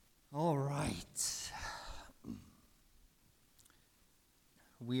All right.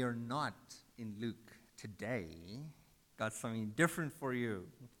 We are not in Luke today. Got something different for you.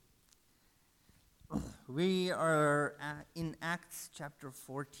 We are in Acts chapter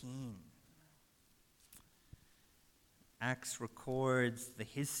 14. Acts records the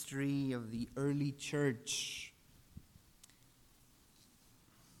history of the early church.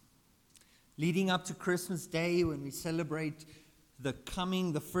 Leading up to Christmas Day, when we celebrate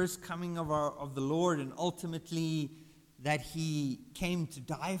the first coming of the Lord, and ultimately that He came to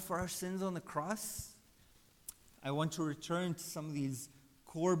die for our sins on the cross, I want to return to some of these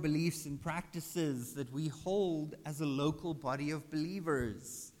core beliefs and practices that we hold as a local body of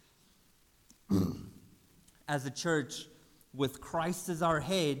believers. As a church, with Christ as our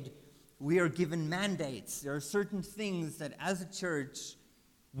head, we are given mandates. There are certain things that as a church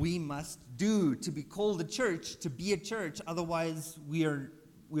we must do to be called a church, to be a church. Otherwise, we are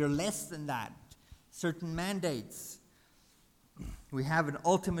less than that. Certain mandates. We have an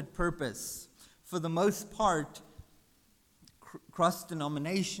ultimate purpose. For the most part,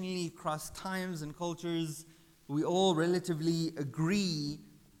 cross-denominationally, cross times and cultures, we all relatively agree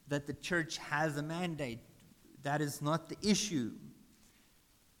that the church has a mandate. That is not the issue.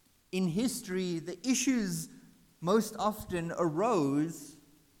 In history, the issues most often arose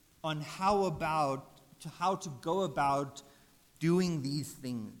on how to go about doing these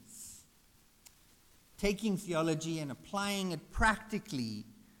things. Taking theology and applying it practically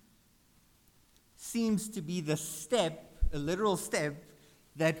seems to be the step, a literal step,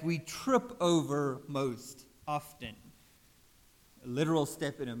 that we trip over most often. A literal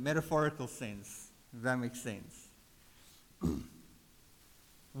step in a metaphorical sense, if that makes sense.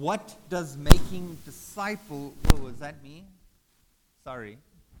 What does making disciples... Whoa, was that me? Sorry.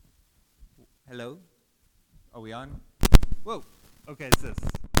 Hello? Are we on? Whoa. Okay, it's this.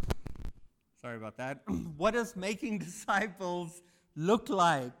 Sorry about that. What does making disciples look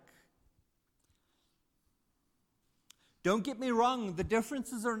like? Don't get me wrong, the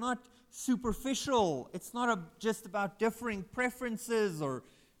differences are not superficial. It's not just about differing preferences or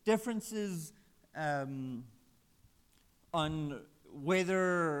differences on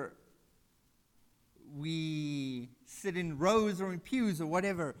whether we sit in rows or in pews or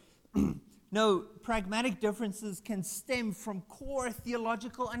whatever. No, pragmatic differences can stem from core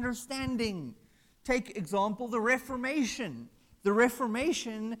theological understanding. Take example, the Reformation. The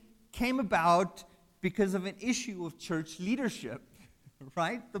Reformation came about because of an issue of church leadership,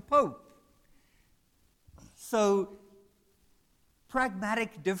 right? The Pope. So,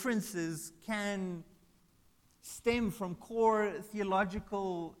 pragmatic differences can stem from core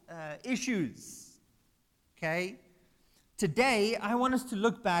theological issues, okay? Today, I want us to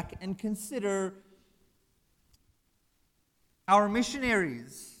look back and consider our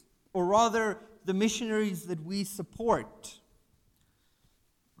missionaries, or rather, the missionaries that we support.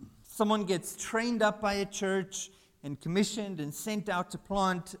 Someone gets trained up by a church and commissioned and sent out to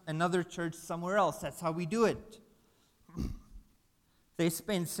plant another church somewhere else. That's how we do it. They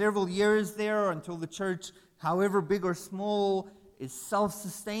spend several years there until the church, however big or small, is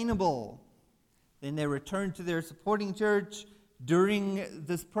self-sustainable. Then they return to their supporting church. During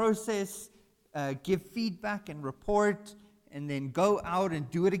this process, give feedback and report, and then go out and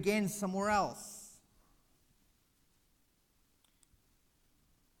do it again somewhere else.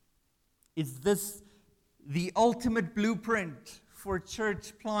 Is this the ultimate blueprint for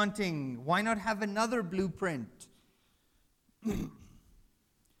church planting? Why not have another blueprint?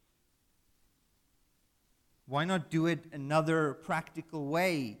 Why not do it another practical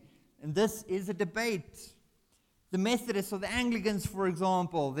way? And this is a debate. The Methodists or the Anglicans, for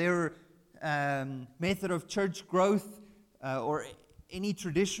example, their method of church growth, or any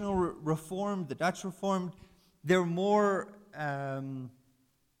traditional Reformed, the Dutch Reformed, they're more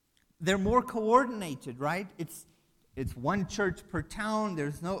coordinated, right? It's one church per town.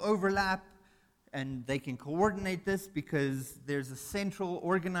 There's no overlap, and they can coordinate this because there's a central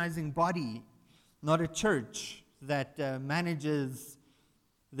organizing body, not a church that manages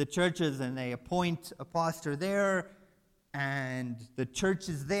the churches, and they appoint a pastor there, and the church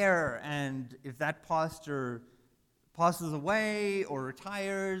is there, and if that pastor passes away or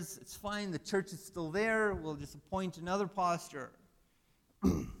retires, it's fine, the church is still there, we'll just appoint another pastor.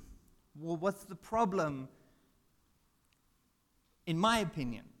 Well, what's the problem? In my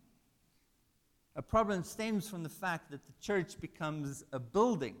opinion, a problem stems from the fact that the church becomes a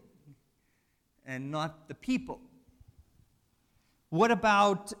building and not the people. What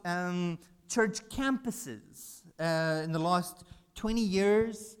about church campuses? In the last 20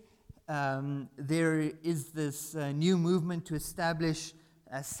 years, there is this new movement to establish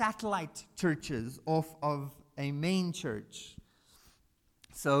satellite churches off of a main church.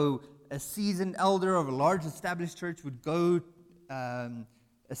 So a seasoned elder of a large established church would go a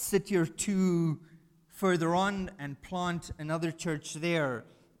city or two further on and plant another church there.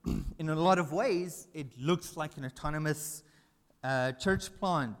 In a lot of ways, it looks like an autonomous church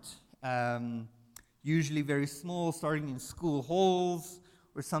plant, usually very small, starting in school halls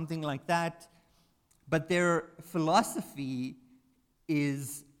or something like that. But their philosophy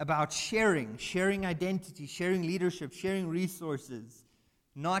is about sharing identity, sharing leadership, sharing resources,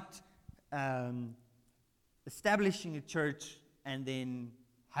 not establishing a church and then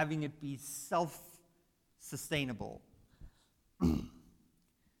having it be self-sustainable.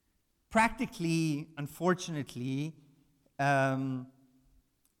 Practically, unfortunately, it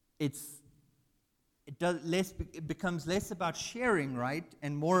becomes less about sharing, right,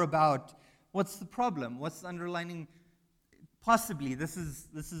 and more about what's the problem, what's the underlying. Possibly, this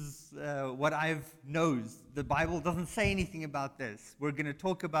is what I've knows. The Bible doesn't say anything about this. We're going to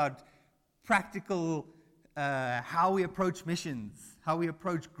talk about practical how we approach missions, how we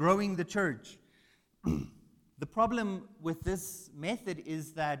approach growing the church. The problem with this method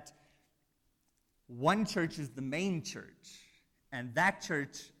is that one church is the main church, and that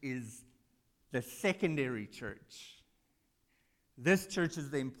church is the secondary church. This church is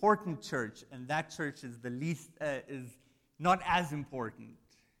the important church, and that church is the least is not as important.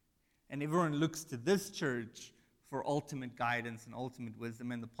 And everyone looks to this church for ultimate guidance and ultimate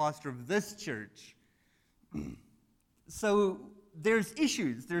wisdom, and the pastor of this church. So there's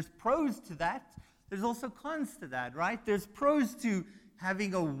issues. There's pros to that. There's also cons to that, right? There's pros to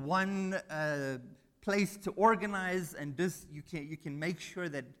having a one place to organize, and this you can make sure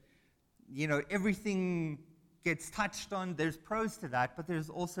that everything gets touched on. There's pros to that, but there's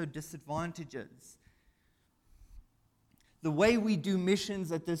also disadvantages. The way we do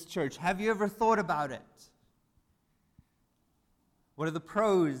missions at this church, have you ever thought about it? What are the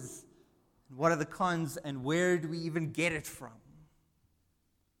pros? What are the cons? And where do we even get it from?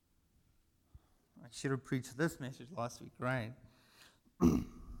 I should have preached this message last week, right?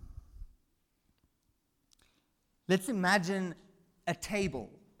 Let's imagine a table,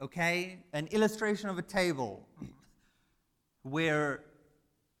 okay? An illustration of a table where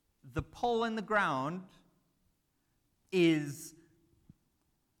the pole in the ground is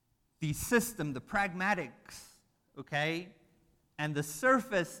the system, the pragmatics, okay? And the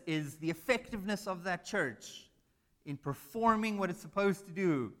surface is the effectiveness of that church in performing what it's supposed to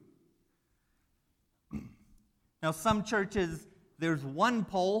do. Now, some churches, there's one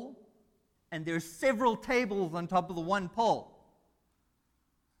pole, and there's several tables on top of the one pole,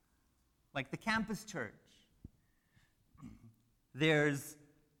 like the campus church. There's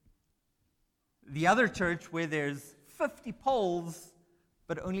the other church where there's 50 poles,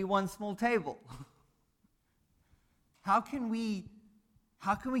 but only one small table. How can we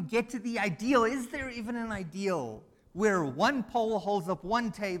get to the ideal? Is there even an ideal where one pole holds up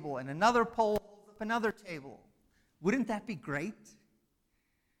one table and another pole holds up another table? Wouldn't that be great?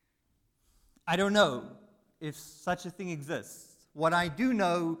 I don't know if such a thing exists. What I do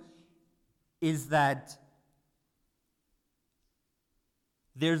know is that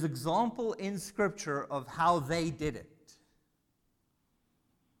there's example in Scripture of how they did it.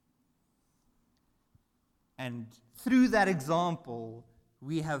 And through that example,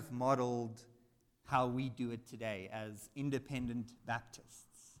 we have modeled how we do it today as independent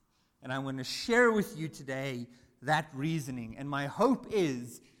Baptists. And I want to share with you today that reasoning. And my hope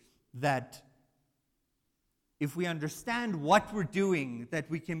is that if we understand what we're doing, that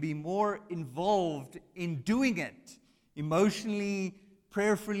we can be more involved in doing it emotionally,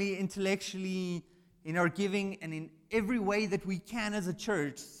 prayerfully, intellectually, in our giving, and in every way that we can as a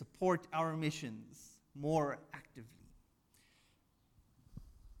church support our missions more actively.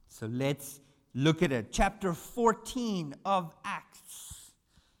 So let's look at it. Chapter 14 of Acts.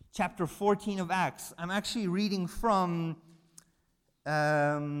 Chapter 14 of Acts. I'm actually reading from,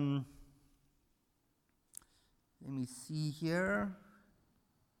 let me see here.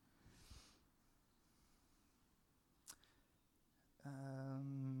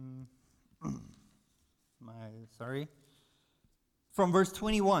 From verse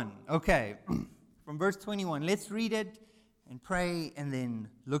 21. Okay. From verse 21. Let's read it and pray and then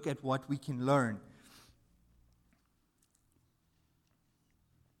look at what we can learn.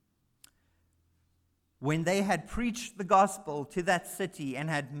 When they had preached the gospel to that city and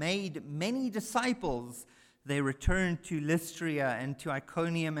had made many disciples, they returned to Lystra and to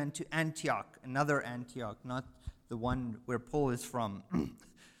Iconium and to Antioch, another Antioch, not the one where Paul is from.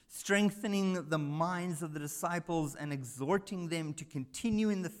 strengthening the minds of the disciples and exhorting them to continue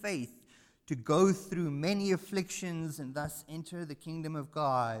in the faith, to go through many afflictions and thus enter the kingdom of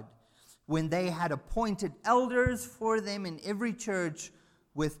God. When they had appointed elders for them in every church,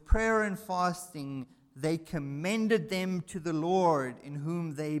 with prayer and fasting, they commended them to the Lord in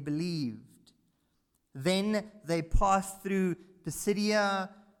whom they believed. Then they passed through Pisidia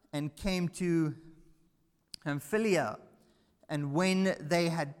and came to Pamphylia. And when they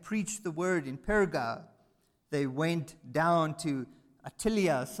had preached the word in Perga, they went down to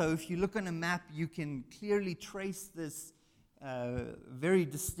Attalia. So if you look on a map, you can clearly trace this very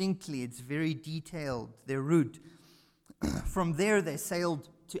distinctly. It's very detailed, their route. From there, they sailed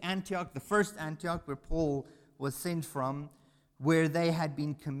to Antioch, the first Antioch where Paul was sent from, where they had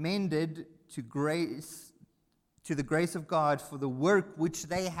been commended to the grace of God for the work which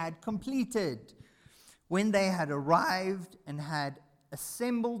they had completed. When they had arrived and had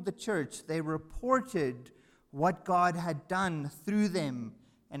assembled the church, they reported what God had done through them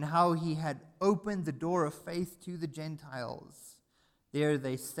and how he had opened the door of faith to the Gentiles. There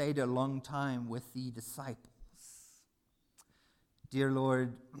they stayed a long time with the disciples. Dear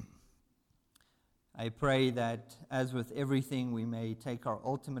Lord, I pray that, as with everything, we may take our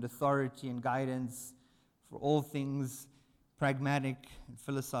ultimate authority and guidance for all things pragmatic and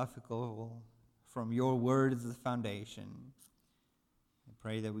philosophical from your word as the foundation. I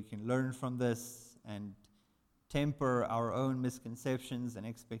pray that we can learn from this and temper our own misconceptions and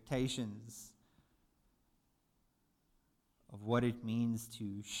expectations of what it means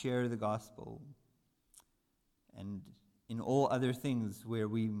to share the gospel, and in all other things where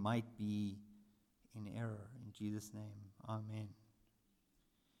we might be in error. In Jesus' name, amen.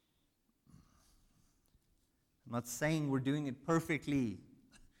 I'm not saying we're doing it perfectly.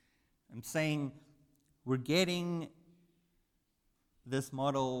 I'm saying we're getting this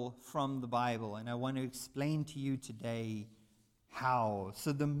model from the Bible, and I want to explain to you today how.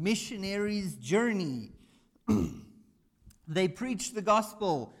 So the missionaries' journey, they preached the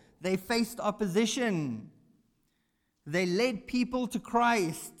gospel, they faced opposition, they led people to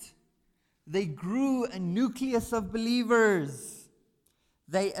Christ, they grew a nucleus of believers,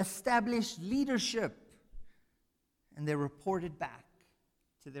 they established leadership, and they reported back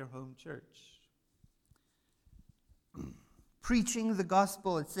to their home church. Preaching the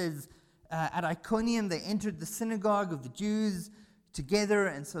gospel, it says, at Iconium they entered the synagogue of the Jews together,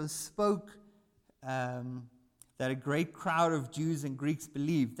 and so spoke that a great crowd of Jews and Greeks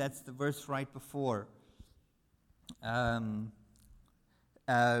believed. That's the verse right before. In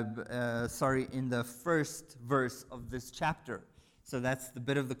the first verse of this chapter. So that's the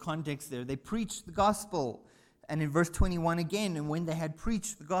bit of the context there. They preached the gospel. And in verse 21 again, and when they had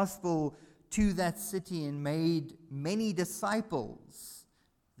preached the gospel to that city and made many disciples,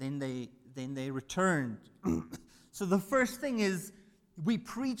 then they returned. So the first thing is, we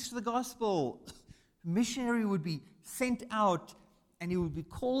preach the gospel. A missionary would be sent out, and he would be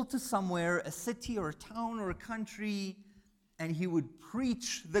called to somewhere, a city or a town or a country, and he would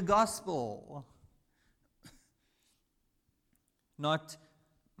preach the gospel. Not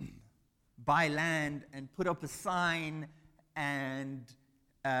buy land and put up a sign and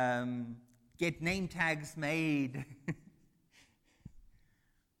get name tags made.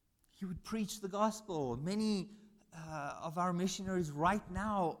 He would preach the gospel. Many of our missionaries right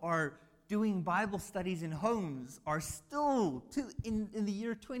now are doing Bible studies in homes, are still, in the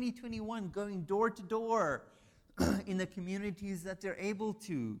year 2021, going door to door in the communities that they're able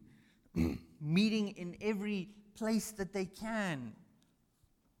to, meeting in every place that they can,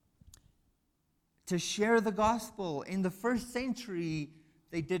 to share the gospel. In the first century,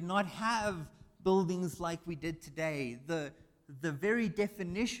 they did not have buildings like we did today. The very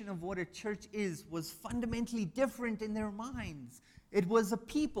definition of what a church is was fundamentally different in their minds. It was a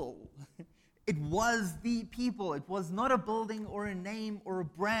people. It was the people. It was not a building or a name or a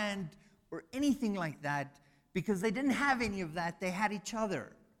brand or anything like that, because they didn't have any of that. They had each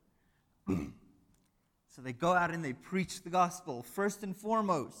other. So they go out and they preach the gospel, first and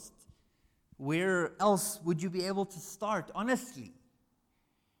foremost. Where else would you be able to start, honestly?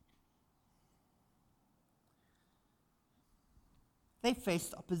 They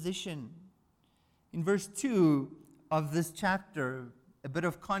faced opposition. In verse 2 of this chapter, a bit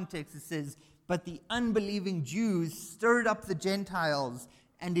of context, it says, "But the unbelieving Jews stirred up the Gentiles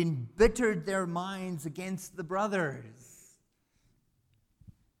and embittered their minds against the brothers."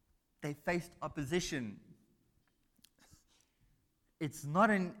 They faced opposition. It's not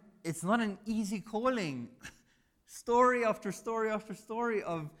an easy calling. Story after story after story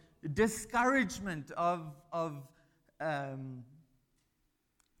of discouragement, of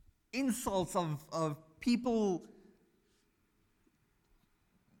insults of people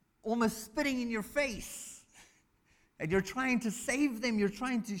almost spitting in your face. And you're trying to save them. You're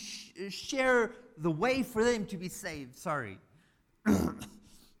trying to share the way for them to be saved. Sorry.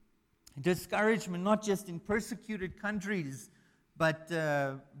 Discouragement, not just in persecuted countries, but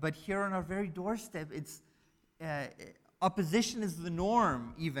here on our very doorstep. It's opposition is the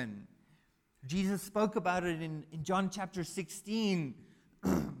norm, even. Jesus spoke about it in John chapter 16,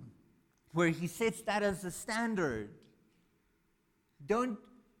 where he sets that as the standard. Don't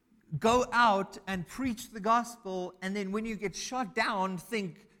go out and preach the gospel, and then when you get shot down,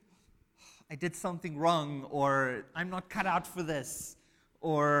 think, I did something wrong, or I'm not cut out for this,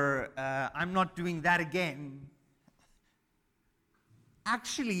 or I'm not doing that again.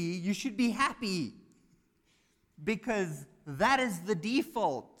 Actually, you should be happy, because that is the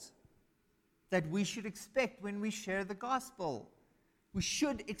default that we should expect when we share the gospel. We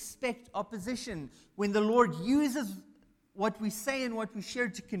should expect opposition. When the Lord uses what we say and what we share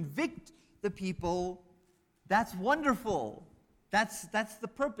to convict the people, that's wonderful. That's the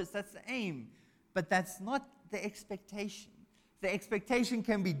purpose, that's the aim. But that's not the expectation. The expectation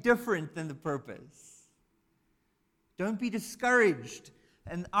can be different than the purpose. Don't be discouraged.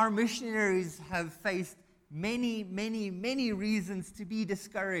 And our missionaries have faced many, many, many reasons to be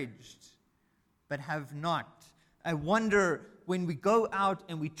discouraged, but have not. I wonder, when we go out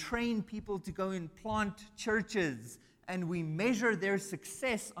and we train people to go and plant churches, and we measure their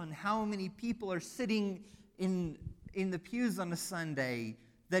success on how many people are sitting in the pews on a Sunday,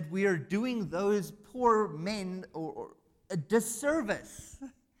 that we are doing those poor men or a disservice.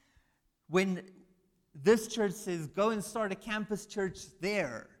 When this church says, go and start a campus church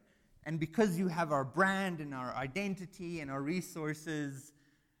there, and because you have our brand and our identity and our resources,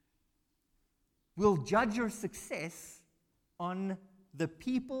 we'll judge your success on the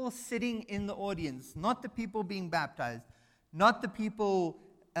people sitting in the audience, not the people being baptized, not the people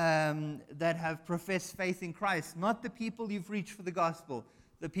that have professed faith in Christ, not the people you've reached for the gospel,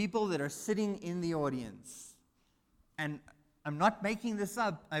 the people that are sitting in the audience. And I'm not making this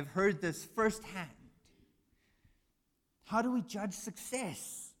up. I've heard this firsthand. How do we judge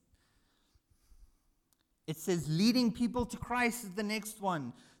success? It says leading people to Christ is the next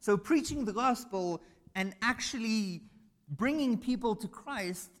one. So preaching the gospel and actually bringing people to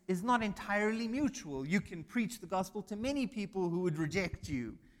Christ is not entirely mutual. You can preach the gospel to many people who would reject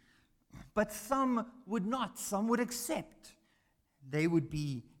you, but some would not. Some would accept. They would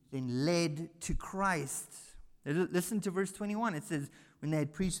be then led to Christ. Listen to verse 21. It says, when they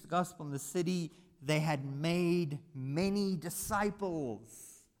had preached the gospel in the city, they had made many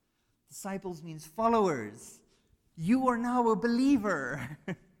disciples. Disciples means followers. You are now a believer.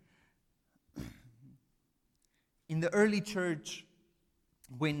 In the early church,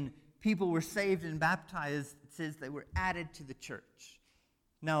 when people were saved and baptized, it says they were added to the church.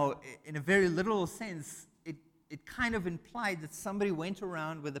 Now, in a very literal sense, it kind of implied that somebody went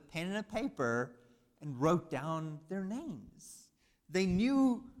around with a pen and a paper and wrote down their names. They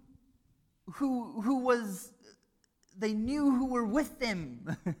knew who were with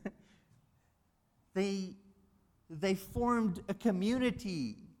them. They formed a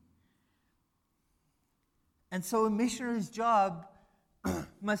community. And so a missionary's job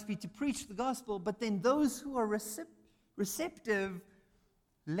must be to preach the gospel, but then those who are receptive,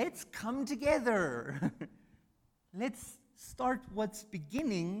 let's come together. Let's start what's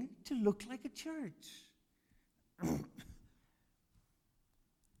beginning to look like a church.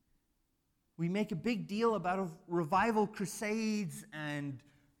 We make a big deal about revival crusades and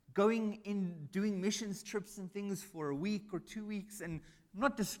going in, doing missions trips and things for a week or 2 weeks, and I'm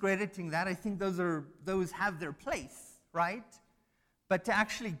not discrediting that. I think those have their place, right? But to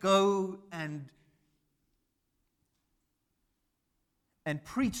actually go and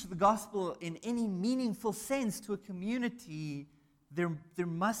preach the gospel in any meaningful sense to a community, there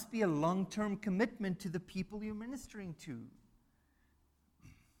must be a long-term commitment to the people you're ministering to.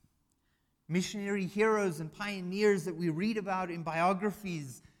 Missionary heroes and pioneers that we read about in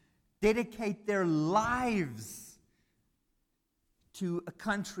biographies dedicate their lives to a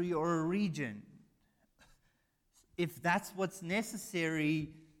country or a region. If that's what's necessary,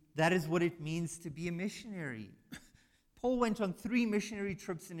 that is what it means to be a missionary. Paul went on 3 missionary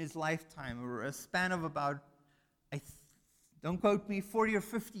trips in his lifetime, over a span of about, don't quote me, 40 or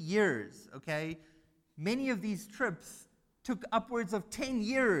 50 years, okay? Many of these trips took upwards of 10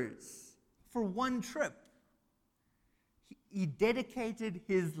 years for one trip. He dedicated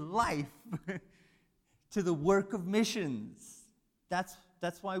his life to the work of missions. That's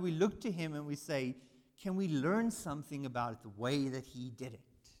why we look to him and we say, can we learn something about the way that he did it?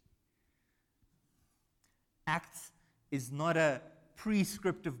 Acts is not a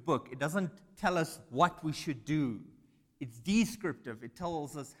prescriptive book. It doesn't tell us what we should do. It's descriptive. It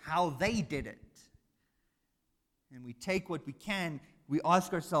tells us how they did it. And we take what we can. We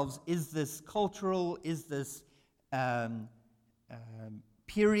ask ourselves, is this cultural? Is this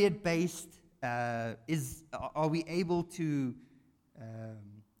period-based? Are we able to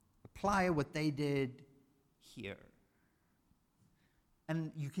apply what they did here?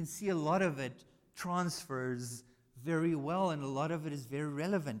 And you can see a lot of it transfers very well, and a lot of it is very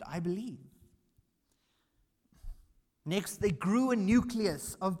relevant, I believe. Next, they grew a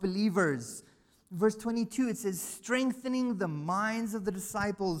nucleus of believers. Verse 22, it says, strengthening the minds of the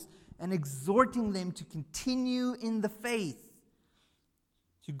disciples and exhorting them to continue in the faith,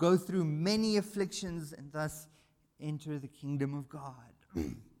 to go through many afflictions and thus enter the kingdom of God.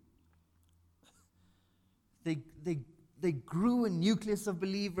 They grew a nucleus of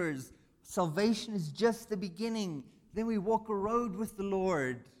believers. Salvation is just the beginning. Then we walk a road with the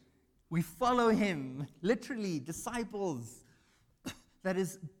Lord. We follow Him, literally, disciples. That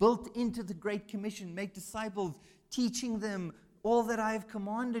is built into the Great Commission. Make disciples, teaching them all that I have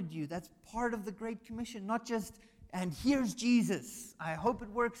commanded you. That's part of the Great Commission, not just, and here's Jesus. I hope it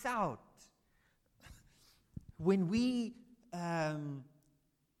works out. When we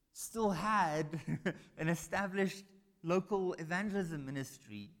still had an established local evangelism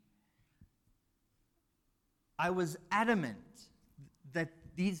ministry, I was adamant that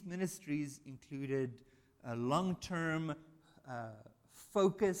these ministries included a long-term,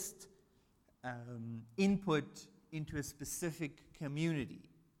 focused input into a specific community.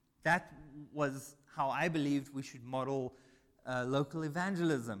 That was how I believed we should model local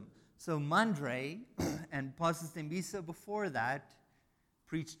evangelism. So Mandre and Pastor Stembisa before that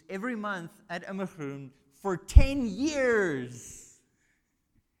preached every month at Amagroen for 10 years.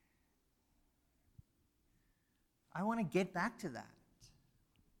 I want to get back to that.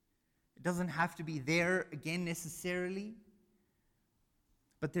 It doesn't have to be there again necessarily,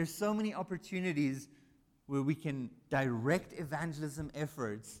 but there's so many opportunities where we can direct evangelism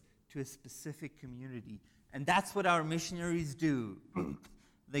efforts to a specific community. And that's what our missionaries do.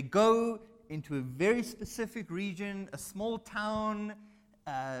 They go into a very specific region, a small town,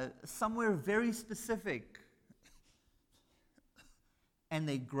 somewhere very specific, and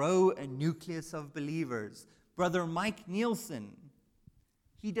they grow a nucleus of believers. Brother Mike Nielsen,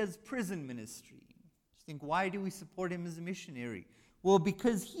 he does prison ministry. You think, why do we support him as a missionary? Well,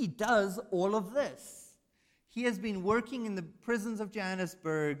 because he does all of this. He has been working in the prisons of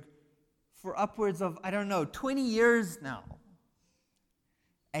Johannesburg for upwards of, 20 years now.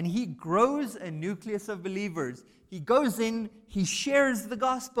 And he grows a nucleus of believers. He goes in, he shares the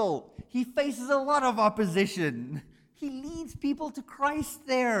gospel. He faces a lot of opposition. He leads people to Christ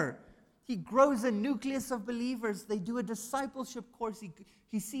there. He grows a nucleus of believers. They do a discipleship course.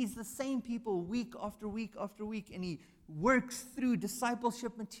 He sees the same people week after week after week, and he works through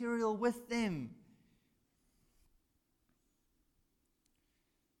discipleship material with them.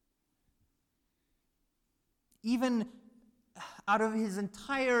 Even out of his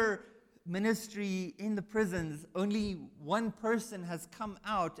entire ministry in the prisons, only one person has come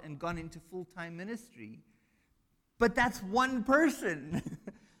out and gone into full-time ministry. But that's one person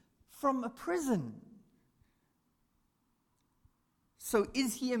from a prison. So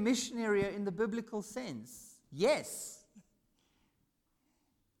is he a missionary in the biblical sense? Yes.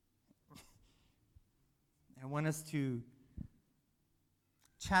 I want us to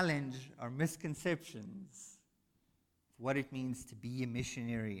challenge our misconceptions of what it means to be a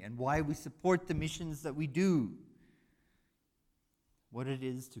missionary and why we support the missions that we do. What it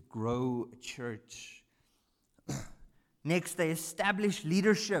is to grow a church. Next, they establish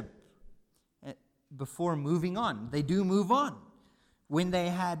leadership before moving on. They do move on. When they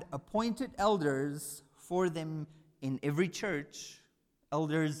had appointed elders for them in every church,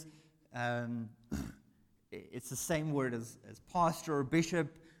 elders, it's the same word as pastor or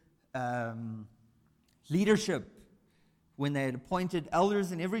bishop, leadership. When they had appointed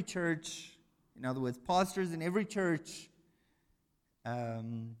elders in every church, in other words, pastors in every church,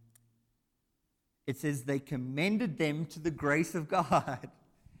 it says they commended them to the grace of God.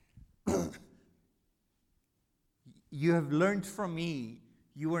 You have learned from me.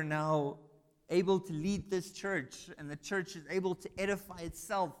 You are now able to lead this church, and the church is able to edify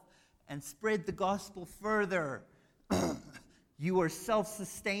itself and spread the gospel further. You are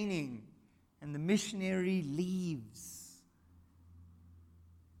self-sustaining, and the missionary leaves.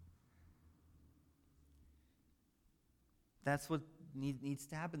 That's what needs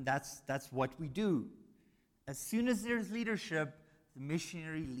to happen. That's what we do. As soon as there's leadership, the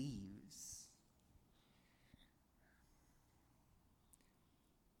missionary leaves.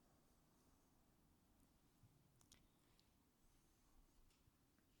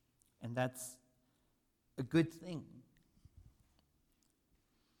 And that's a good thing.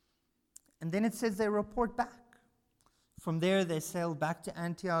 And then it says they report back. From there, they sailed back to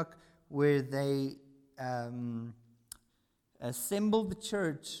Antioch, where they assembled the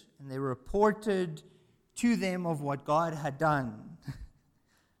church, and they reported to them of what God had done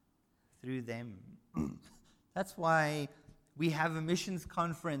through them. That's why we have a missions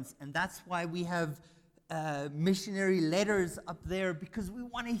conference, and that's why we have missionary letters up there, because we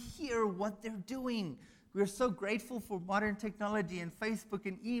want to hear what they're doing. We're so grateful for modern technology and Facebook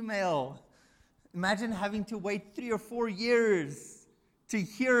and email. Imagine having to wait 3 or 4 years to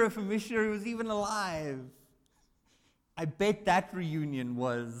hear if a missionary was even alive. I bet that reunion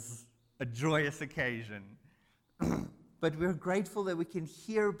was a joyous occasion. But we're grateful that we can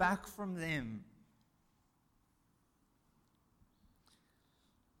hear back from them.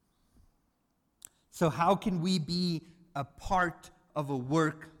 So how can we be a part of a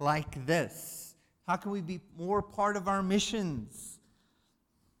work like this? How can we be more part of our missions?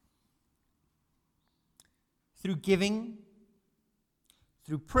 Through giving,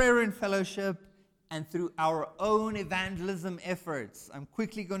 through prayer and fellowship, and through our own evangelism efforts. I'm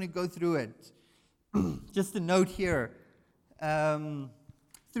quickly going to go through it. Just a note here.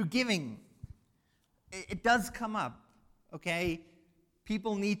 Through giving, it does come up, okay?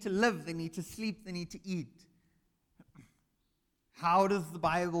 People need to live, they need to sleep, they need to eat. How does the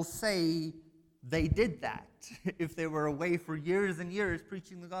Bible say they did that? If they were away for years and years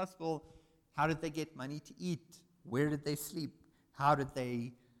preaching the gospel, how did they get money to eat? Where did they sleep? How did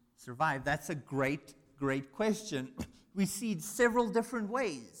they survive? That's a great, great question. We see several different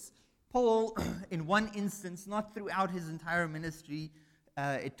ways. Paul, in one instance, not throughout his entire ministry,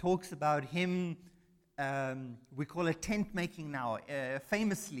 it talks about him, we call it tent making now.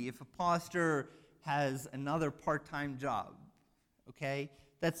 Famously, if a pastor has another part-time job, okay,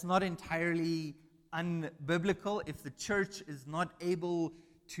 that's not entirely unbiblical. If the church is not able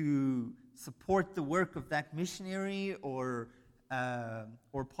to support the work of that missionary or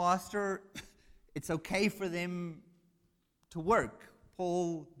pastor, it's okay for them to work.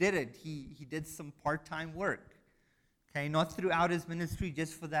 Paul did it. He did some part-time work. Okay, not throughout his ministry,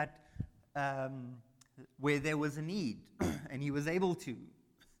 just for that where there was a need, and he was able to.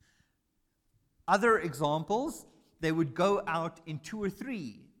 Other examples, they would go out in 2 or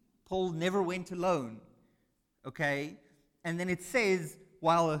 3. Paul never went alone. Okay, and then it says,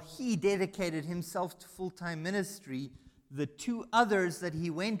 while he dedicated himself to full-time ministry, the 2 others that he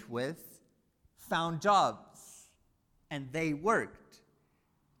went with found jobs, and they worked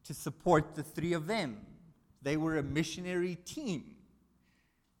to support the 3 of them. They were a missionary team.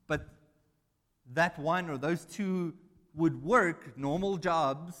 But that one or those 2 would work normal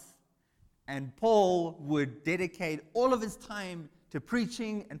jobs, and Paul would dedicate all of his time to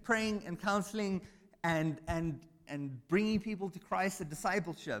preaching and praying and counseling and bringing people to Christ and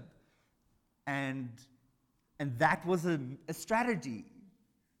discipleship. And that was a strategy.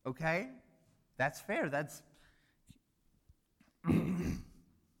 Okay? That's fair. That's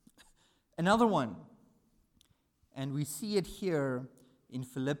another one. And we see it here in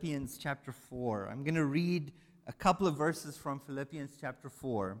Philippians chapter 4. I'm going to read a couple of verses from Philippians chapter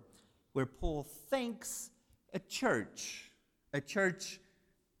 4, where Paul thanks a church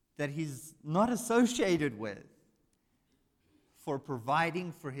that he's not associated with, for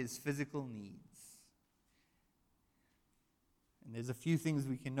providing for his physical needs. And there's a few things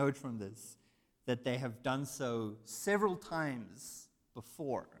we can note from this, that they have done so several times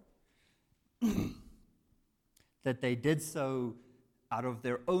before. That they did so out of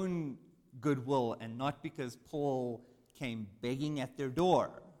their own goodwill and not because Paul came begging at their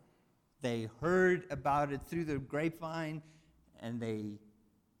door. They heard about it through the grapevine, and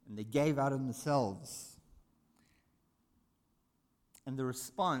they gave out of themselves. And the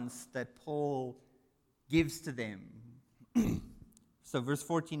response that Paul gives to them. So verse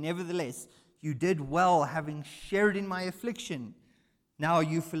 14, nevertheless, you did well, having shared in my affliction. Now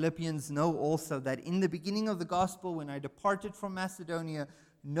you Philippians know also that in the beginning of the gospel, when I departed from Macedonia,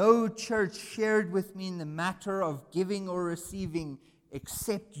 no church shared with me in the matter of giving or receiving,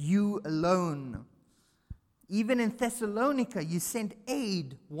 except you alone. Even in Thessalonica, you sent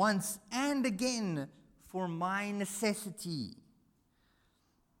aid once and again for my necessity.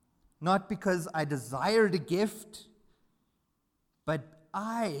 Not because I desired a gift, but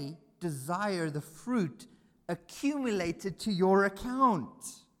I desire the fruit accumulated to your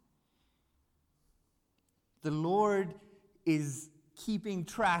account. The Lord is keeping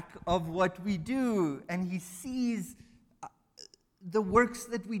track of what we do, and He sees the works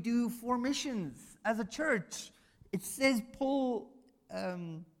that we do for missions as a church. It says, Paul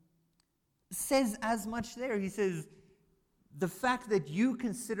says as much there. He says, the fact that you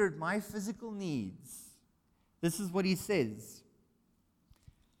considered my physical needs, this is what he says.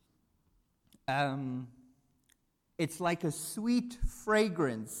 It's like a sweet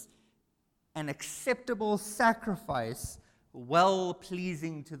fragrance, an acceptable sacrifice,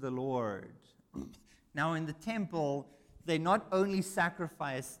 well-pleasing to the Lord. Now in the temple, they not only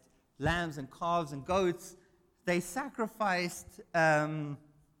sacrificed lambs and calves and goats, they sacrificed a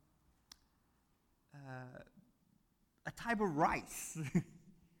type of rice.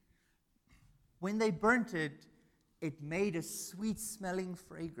 When they burnt it, it made a sweet-smelling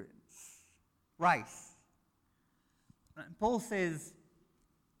fragrance. Rice. And Paul says,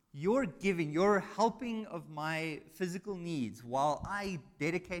 your giving, your helping of my physical needs while I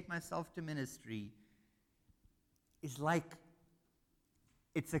dedicate myself to ministry is like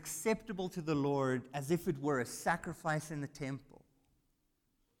it's acceptable to the Lord as if it were a sacrifice in the temple.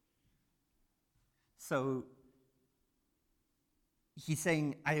 So he's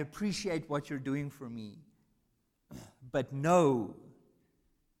saying, I appreciate what you're doing for me, but know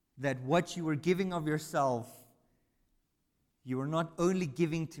that what you were giving of yourself, you are not only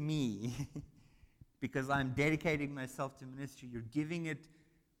giving to me because I'm dedicating myself to ministry, you're giving it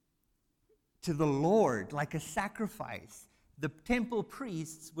to the Lord like a sacrifice. The temple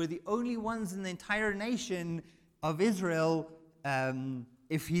priests were the only ones in the entire nation of Israel,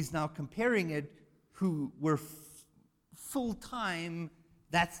 if he's now comparing it, who were full-time,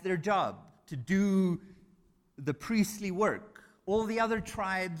 that's their job, to do the priestly work. All the other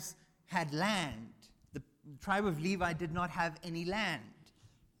tribes had land. The tribe of Levi did not have any land.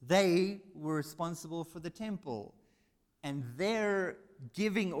 They were responsible for the temple. And their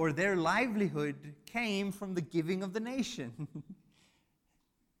giving or their livelihood came from the giving of the nation.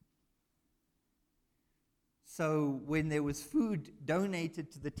 So when there was food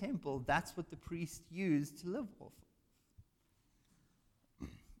donated to the temple, that's what the priest used to live off of.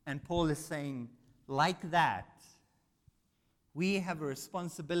 And Paul is saying, like that, we have a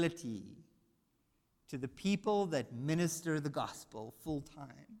responsibility to the people that minister the gospel full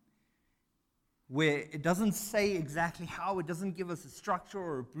time. Where it doesn't say exactly how, it doesn't give us a structure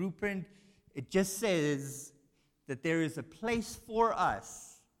or a blueprint. It just says that there is a place for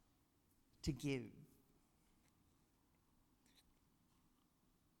us to give.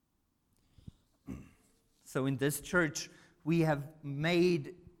 So in this church, we have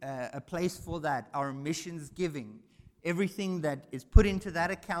made a place for that, our missions giving. Everything that is put into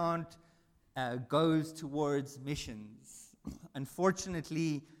that account goes towards missions.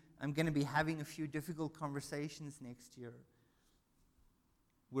 Unfortunately, I'm going to be having a few difficult conversations next year.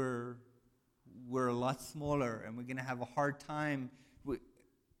 We're a lot smaller, and we're going to have a hard time.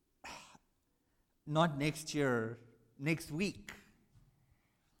 Not next year, next week.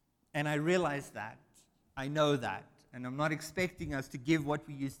 And I realize that. I know that. And I'm not expecting us to give what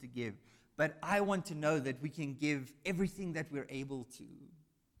we used to give. But I want to know that we can give everything that we're able to.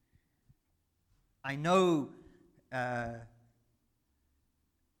 I know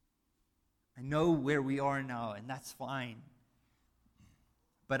where we are now, and that's fine.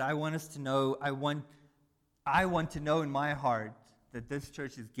 But I want us to know, I want to know in my heart that this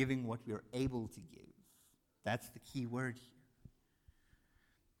church is giving what we are able to give. That's the key word here.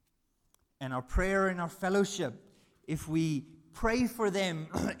 And our prayer and our fellowship, if we pray for them,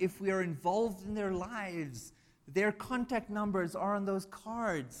 if we are involved in their lives, their contact numbers are on those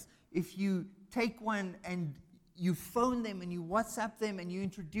cards. If you take one and you phone them and you WhatsApp them and you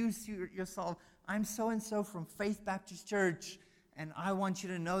introduce yourself, I'm so-and-so from Faith Baptist Church, and I want you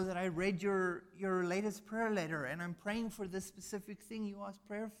to know that I read your latest prayer letter, and I'm praying for this specific thing you asked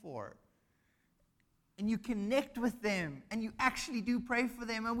prayer for. And you connect with them, and you actually do pray for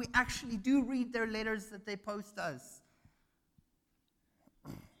them, and we actually do read their letters that they post us.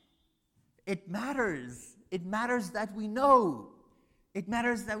 It matters. It matters that we know. It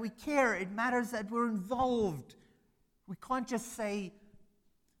matters that we care. It matters that we're involved. We can't just say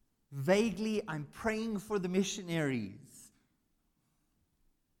vaguely, I'm praying for the missionaries.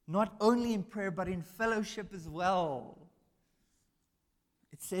 Not only in prayer, but in fellowship as well.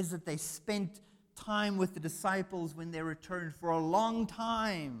 It says that they spent time with the disciples when they returned for a long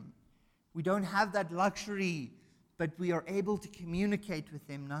time. We don't have that luxury, but we are able to communicate with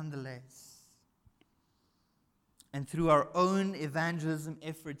them nonetheless. And through our own evangelism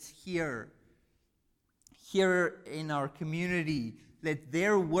efforts here in our community, let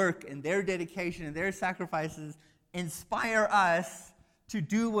their work and their dedication and their sacrifices inspire us to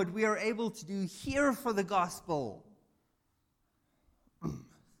do what we are able to do here for the gospel.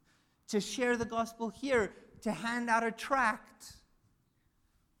 To share the gospel here, to hand out a tract.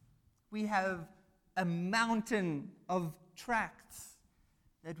 We have a mountain of tracts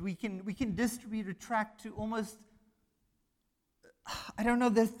that we can distribute a tract to almost, I don't know,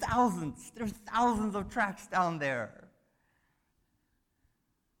 there's thousands of tracts down there.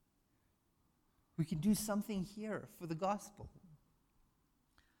 We can do something here for the gospel.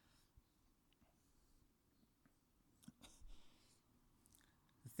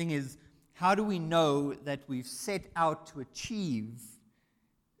 The thing is, how do we know that we've set out to achieve,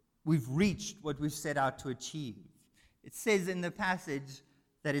 we've reached what we've set out to achieve? It says in the passage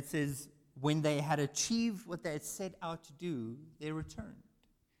that it says, when they had achieved what they had set out to do, they returned.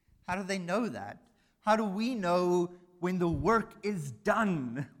 How do they know that? How do we know when the work is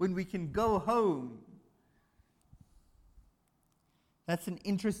done, when we can go home? That's an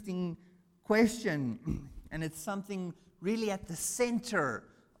interesting question, and it's something really at the center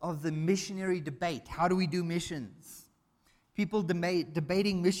of the missionary debate. How do we do missions? People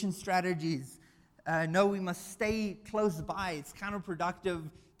debating mission strategies. No, we must stay close by. It's counterproductive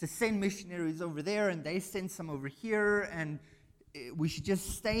to send missionaries over there, and they send some over here, and we should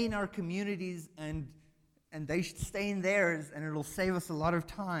just stay in our communities, and they should stay in theirs, and it'll save us a lot of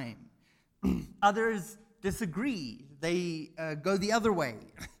time. Others disagree. They go the other way.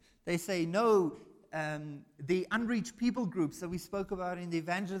 They say, no, the unreached people groups that we spoke about in the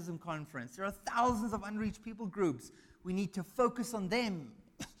evangelism conference, there are thousands of unreached people groups. We need to focus on them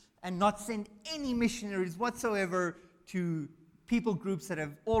and not send any missionaries whatsoever to people groups that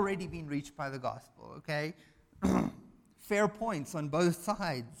have already been reached by the gospel, okay? Fair points on both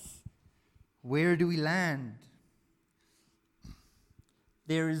sides. Where do we land?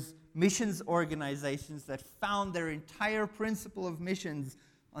 There's missions organizations that found their entire principle of missions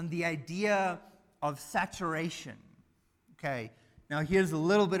on the idea of saturation. Okay, now here's a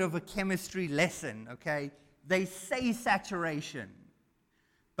little bit of a chemistry lesson, okay? They say saturation,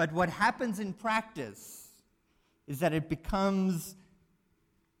 but what happens in practice is that it becomes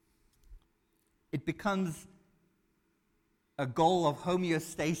a goal of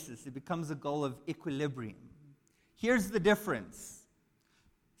homeostasis. It becomes a goal of equilibrium. Here's the difference.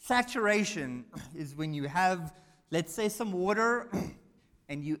 Saturation is when you have, let's say, some water,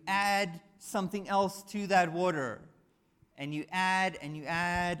 and you add something else to that water. And you add,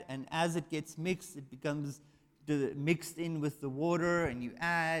 and as it gets mixed, it becomes mixed in with the water, and you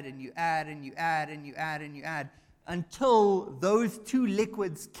add, and you add, and you add, and you add, and you add, until those two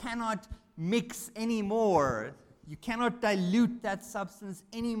liquids cannot mix anymore. You cannot dilute that substance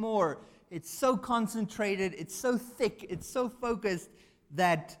anymore. It's so concentrated, it's so thick, it's so focused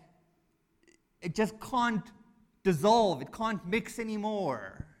that it just can't dissolve, it can't mix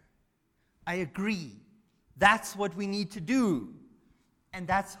anymore. I agree. That's what we need to do. And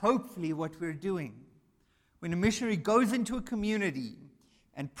that's hopefully what we're doing. When a missionary goes into a community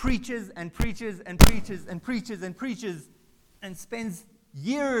and preaches and preaches and preaches and preaches and preaches and spends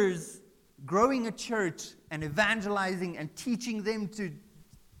years growing a church and evangelizing and teaching them to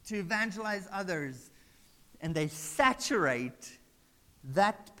evangelize others, and they saturate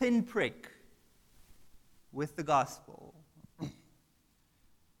that pinprick with the gospel.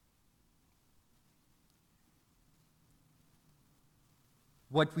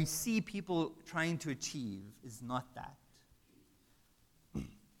 What we see people trying to achieve is not that.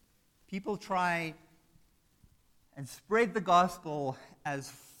 People try and spread the gospel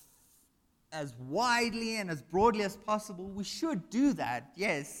as widely and as broadly as possible. We should do that,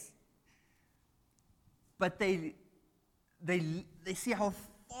 yes. But they see how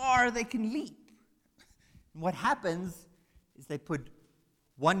far they can leap. And what happens is they put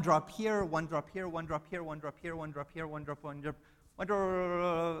one drop here, one drop here, one drop here, one drop here, one drop here, one drop,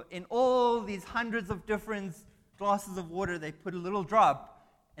 in all these hundreds of different glasses of water, they put a little drop,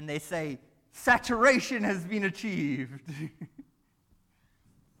 and they say, saturation has been achieved.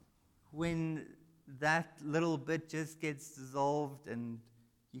 When that little bit just gets dissolved and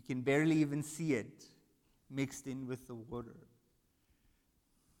you can barely even see it mixed in with the water.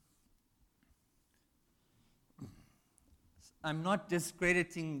 I'm not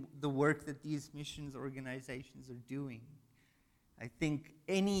discrediting the work that these missions organizations are doing. I think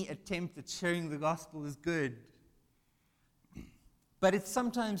any attempt at sharing the gospel is good. But it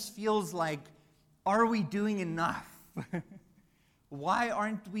sometimes feels like, are we doing enough? Why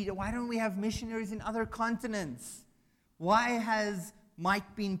don't we have missionaries in other continents? Why has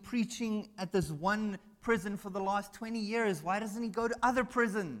Mike been preaching at this one prison for the last 20 years? Why doesn't he go to other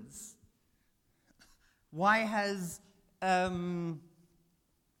prisons? Why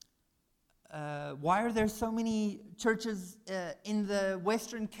are there so many churches in the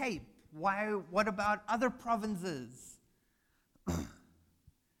Western Cape? What about other provinces?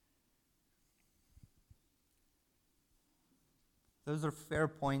 Those are fair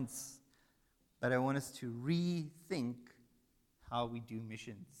points, but I want us to rethink how we do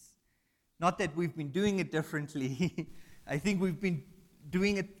missions. Not that we've been doing it differently. I think we've been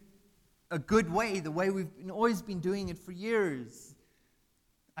doing it a good way, the way we've always been doing it for years.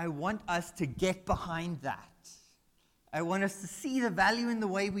 I want us to get behind that. I want us to see the value in the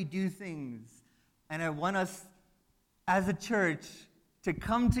way we do things. And I want us, as a church, to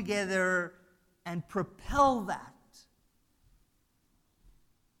come together and propel that.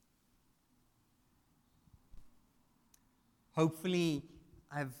 Hopefully,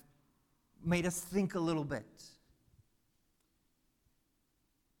 I've made us think a little bit.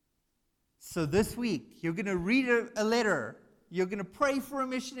 So this week, you're going to read a letter, you're going to pray for a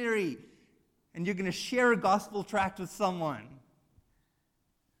missionary, and you're going to share a gospel tract with someone.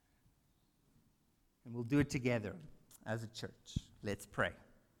 And we'll do it together as a church. Let's pray.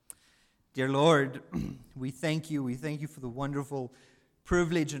 Dear Lord, we thank you. We thank you for the wonderful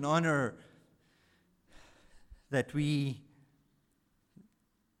privilege and honor that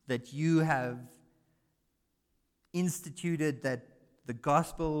you have instituted, that the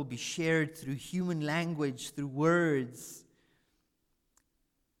gospel will be shared through human language, through words,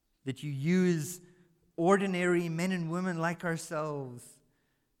 that you use ordinary men and women like ourselves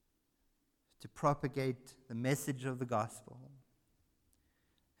to propagate the message of the gospel.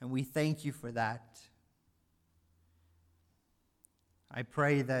 And we thank you for that. I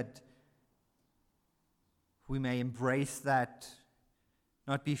pray that we may embrace that,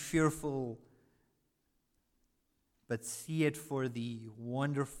 not be fearful, but see it for the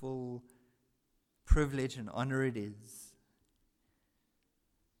wonderful privilege and honor it is,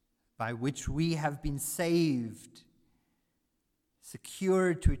 by which we have been saved,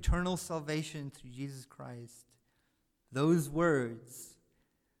 secured to eternal salvation through Jesus Christ. Those words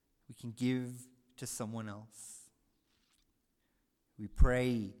we can give to someone else. We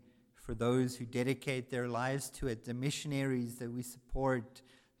pray for those who dedicate their lives to it, the missionaries that we support,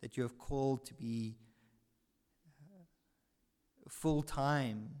 that you have called to be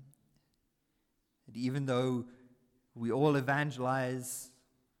full-time. And even though we all evangelize,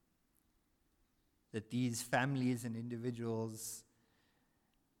 that these families and individuals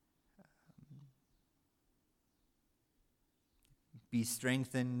be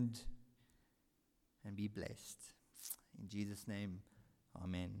strengthened and be blessed. In Jesus' name,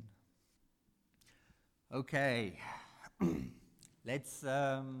 amen. Okay, let's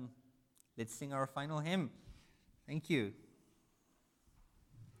sing our final hymn. Thank you.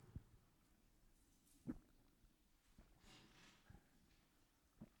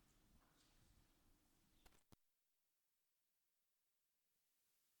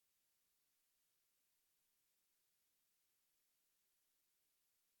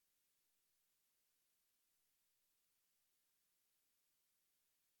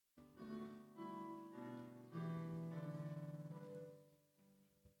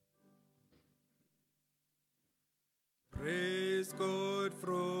 Praise God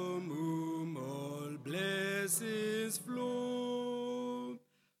from whom all blessings flow.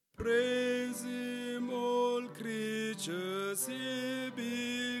 Praise Him, all creatures here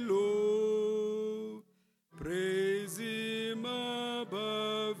below. Praise Him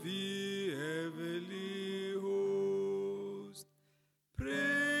above the heavenly host.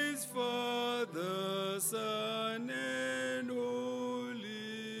 Praise Father, Son, and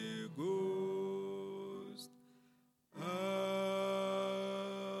Holy Ghost. Amen.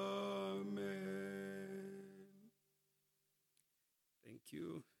 Thank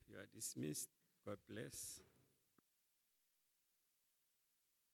you. You are dismissed. God bless.